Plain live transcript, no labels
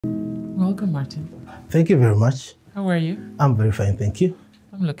Welcome, Martin. Thank you very much. How are you? I'm very fine, thank you.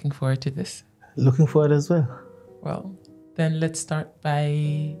 I'm looking forward to this. Looking forward as well. Well, then let's start by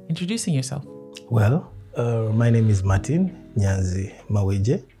introducing yourself. Well, my name is Martin Nyanzi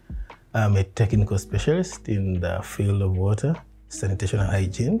Mawejje. I'm a technical specialist in the field of water, sanitation and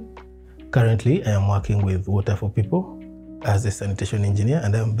hygiene. Currently, I am working with Water for People as a sanitation engineer,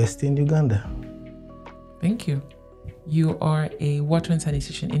 and I'm based in Uganda. Thank you. You are a water and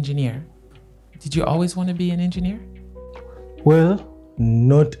sanitation engineer. Did you always want to be an engineer? Well,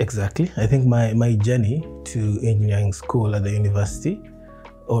 not exactly. I think my journey to engineering school at the university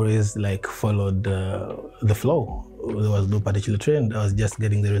always followed the flow. There was no particular trend. I was just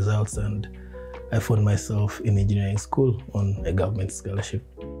getting the results, and I found myself in engineering school on a government scholarship.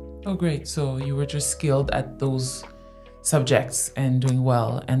 Oh, great. So you were just skilled at those subjects and doing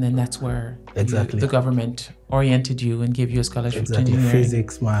well, and then that's where the government oriented you and gave you a scholarship to engineering.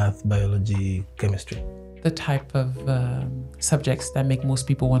 Physics, math, biology, chemistry. The type of subjects that make most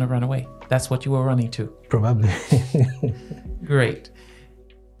people want to run away. That's what you were running to. Probably. Great.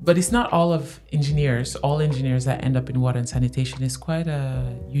 But it's not all of engineers. All engineers that end up in water and sanitation is quite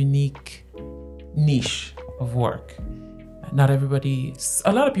a unique niche of work. Not everybody,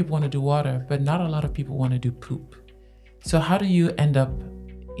 a lot of people want to do water, but not a lot of people want to do poop. So how do you end up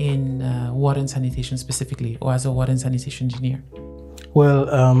in water and sanitation specifically, or as a water and sanitation engineer? Well,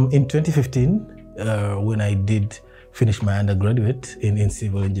 in 2015, when I did finish my undergraduate in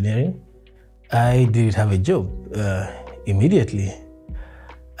civil engineering, I didn't have a job immediately.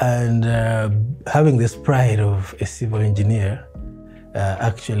 And having this pride of a civil engineer,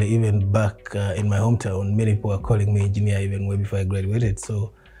 actually even back in my hometown, many people were calling me engineer even way before I graduated.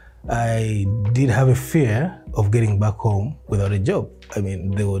 So I did have a fear of getting back home without a job. I mean,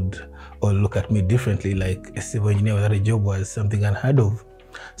 they would all look at me differently, like a civil engineer without a job was something unheard of.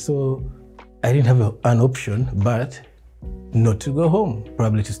 So I didn't have an option but not to go home,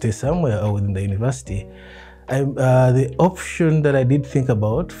 probably to stay somewhere or within the university. The option that I did think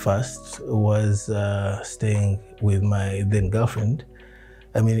about first was staying with my then girlfriend.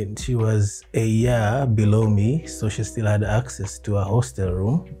 I mean, she was a year below me, so she still had access to a hostel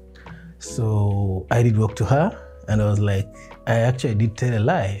room. So I did walk to her, and I was like, I actually did tell a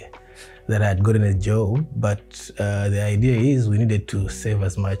lie that I had gotten a job, but the idea is we needed to save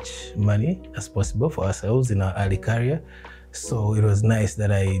as much money as possible for ourselves in our early career. So it was nice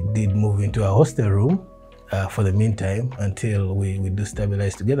that I did move into a hostel room for the meantime until we do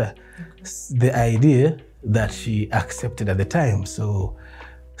stabilize together. The idea that she accepted at the time. So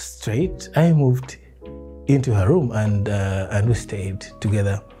straight, I moved into her room and we stayed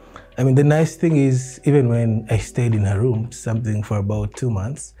together. I mean, the nice thing is, even when I stayed in her room, something for about 2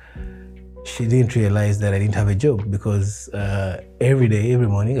 months, she didn't realize that I didn't have a job, because every day, every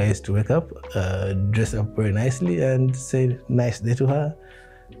morning, I used to wake up, dress up very nicely and say nice day to her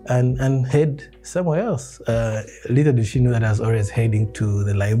and head somewhere else. Little did she know that I was always heading to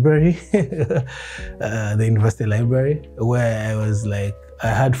the library, the university library, where I was like, I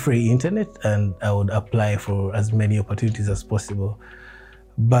had free internet and I would apply for as many opportunities as possible.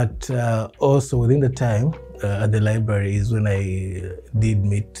 But also within the time at the library is when I did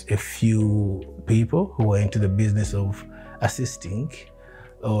meet a few people who were into the business of assisting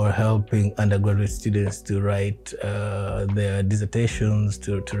or helping undergraduate students to write their dissertations,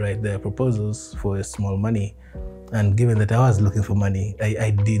 to write their proposals for a small money. And given that I was looking for money,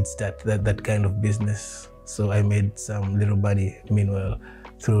 I did start that kind of business. So I made some little money meanwhile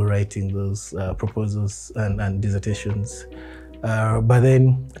through writing those proposals and dissertations. But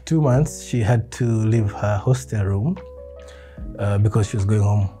then 2 months, she had to leave her hostel room because she was going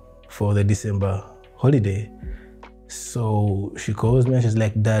home for the December holiday. So she calls me and she's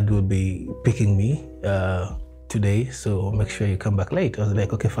like, Dad will be picking me today, so make sure you come back late. I was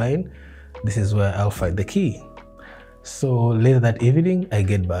like, okay, fine. This is where I'll find the key. So later that evening, I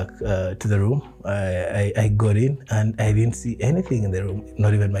get back to the room. I got in and I didn't see anything in the room,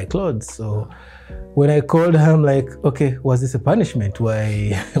 not even my clothes. So when I called her, I'm like, okay, was this a punishment?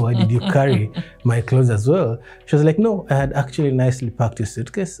 Why did you carry my clothes as well? She was like, no, I had actually nicely packed your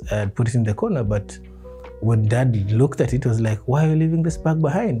suitcase. I had put it in the corner, but when Dad looked at it, was like, why are you leaving this bag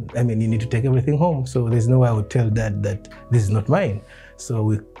behind? I mean, you need to take everything home. So there's no way I would tell Dad that this is not mine. So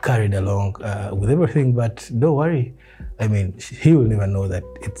we carried along with everything, but don't worry. I mean, he will never know that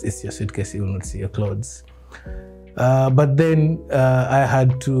it's your suitcase. He will not see your clothes. But then I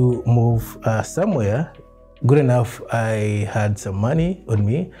had to move somewhere. Good enough, I had some money on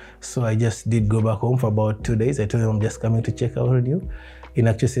me. So I just did go back home for about 2 days. I told him I'm just coming to check out on you. In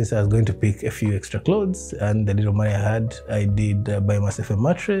actual sense, I was going to pick a few extra clothes, and the little money I had, I did buy myself a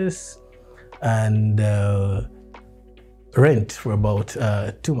mattress, and rent for about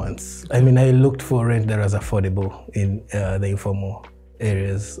 2 months. I mean, I looked for rent that was affordable in the informal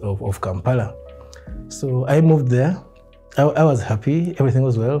areas of Kampala. So I moved there. I was happy. Everything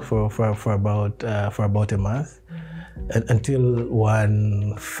was well for about a month, until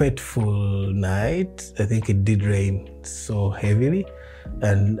one fateful night. I think it did rain so heavily,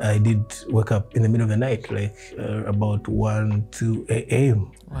 and I did wake up in the middle of the night, like about 1, 2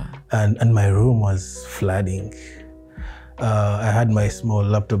 a.m. Wow. And my room was flooding. I had my small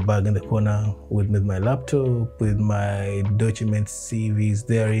laptop bag in the corner with my laptop, with my documents, CVs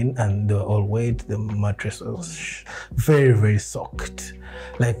therein, and they were all wet. The mattress was very, very soaked.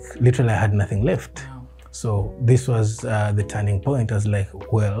 Like literally I had nothing left. Wow. So this was the turning point. I was like,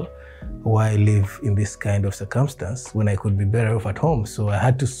 well, why live in this kind of circumstance when I could be better off at home? So I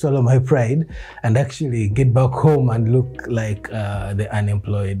had to swallow my pride and actually get back home and look like the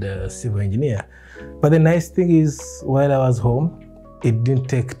unemployed civil engineer. But the nice thing is, while I was home, it didn't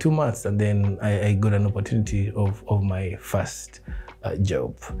take 2 months, and then I got an opportunity of my first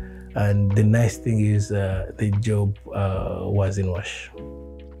job. And the nice thing is the job was in Wash.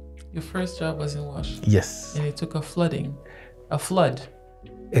 Your first job was in Wash? Yes. And it took a flood.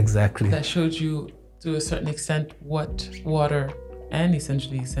 Exactly. That showed you, to a certain extent, what water and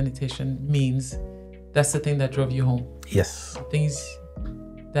essentially sanitation means. That's the thing that drove you home. Yes. Things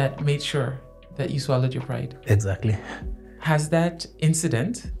that made sure that you swallowed your pride. Exactly. Has that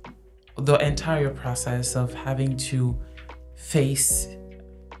incident, the entire process of having to face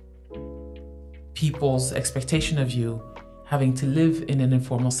people's expectation of you, having to live in an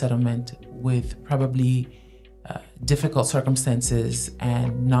informal settlement with probably difficult circumstances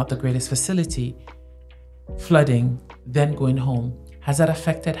and not the greatest facility, flooding, then going home, has that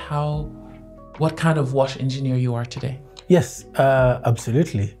affected what kind of Wash engineer you are today? Yes,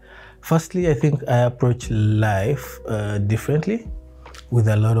 absolutely. Firstly, I think I approach life differently, with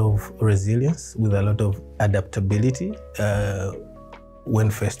a lot of resilience, with a lot of adaptability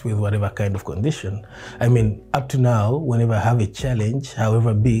when faced with whatever kind of condition. I mean, up to now, whenever I have a challenge,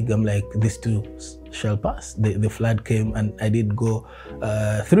 however big, I'm like, this too shall pass. The flood came and I did go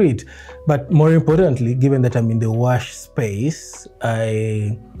through it. But more importantly, given that I'm in the Wash space,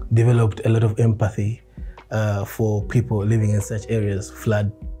 I developed a lot of empathy for people living in such areas,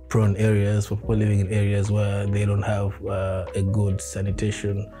 flood-prone areas, for people living in areas where they don't have a good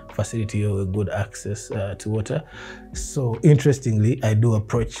sanitation facility or a good access to water. So interestingly, I do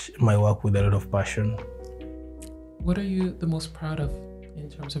approach my work with a lot of passion. What are you the most proud of in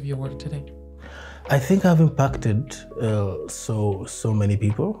terms of your work today? I think I've impacted so many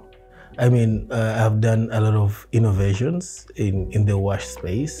people. I mean, I've done a lot of innovations in the Wash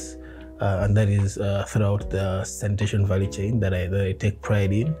space. And that is throughout the sanitation value chain that I take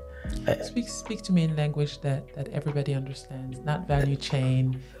pride in. Speak to me in language that everybody understands. Not value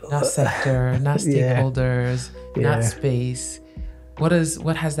chain, not sector, not stakeholders, not space. What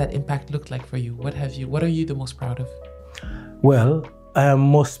has that impact looked like for you? What are you the most proud of? Well, I am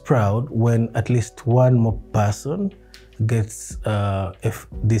most proud when at least one more person gets a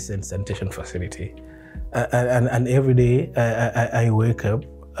decent sanitation facility. And every day I wake up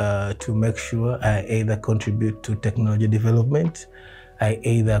to make sure I either contribute to technology development, I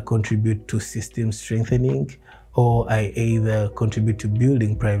either contribute to system strengthening, or I either contribute to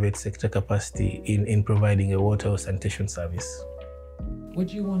building private sector capacity in providing a water or sanitation service. What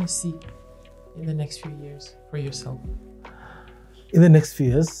do you want to see in the next few years for yourself? In the next few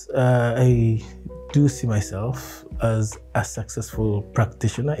years, I do see myself as a successful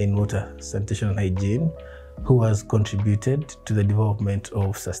practitioner in water, sanitation and hygiene, who has contributed to the development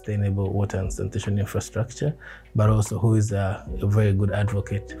of sustainable water and sanitation infrastructure, but also who is a very good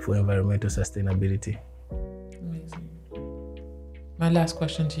advocate for environmental sustainability. Amazing. My last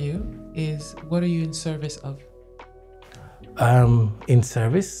question to you is, what are you in service of? In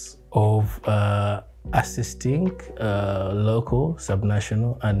service of assisting local,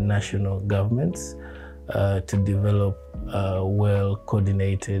 subnational, and national governments to develop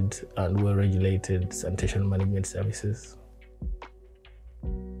well-coordinated and well-regulated sanitation management services.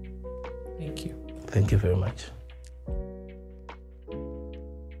 Thank you. Thank you very much.